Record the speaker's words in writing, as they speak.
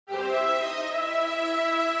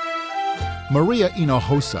Maria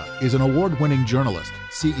Hinojosa is an award-winning journalist,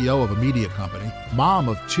 CEO of a media company, mom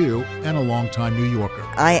of 2, and a longtime New Yorker.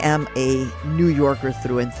 I am a New Yorker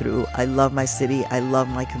through and through. I love my city. I love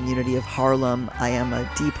my community of Harlem. I am a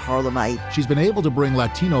deep Harlemite. She's been able to bring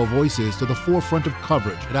Latino voices to the forefront of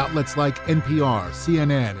coverage at outlets like NPR,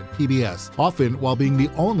 CNN, and PBS, often while being the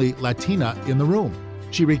only Latina in the room.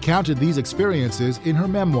 She recounted these experiences in her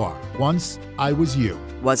memoir, Once I Was You.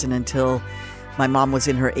 It wasn't until my mom was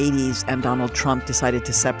in her 80s and Donald Trump decided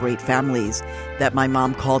to separate families that my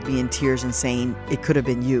mom called me in tears and saying, "It could have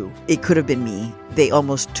been you. It could have been me. They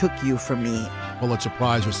almost took you from me." Pulitzer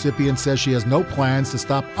Prize recipient says she has no plans to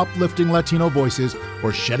stop uplifting Latino voices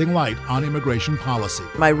or shedding light on immigration policy.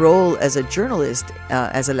 My role as a journalist,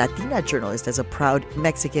 as a Latina journalist, as a proud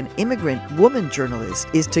Mexican immigrant woman journalist,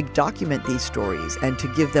 is to document these stories and to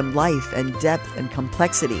give them life and depth and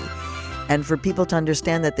complexity, and for people to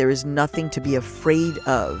understand that there is nothing to be afraid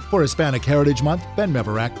of. For Hispanic Heritage Month, Ben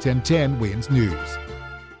Mevorach, 1010 Wins News.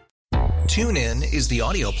 TuneIn is the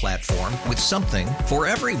audio platform with something for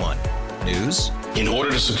everyone. News. In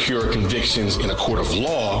order to secure convictions in a court of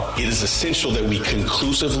law, it is essential that we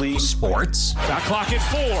conclusively. Sports. Shot clock at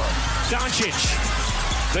 4. Doncic.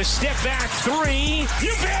 The step back 3.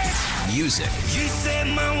 You bet. Music. You set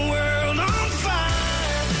my world on fire.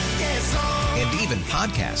 Yes, and even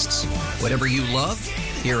podcasts. Whatever you love,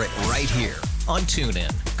 hear it right here on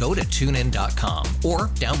TuneIn. Go to TuneIn.com or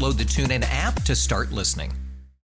download the TuneIn app to start listening.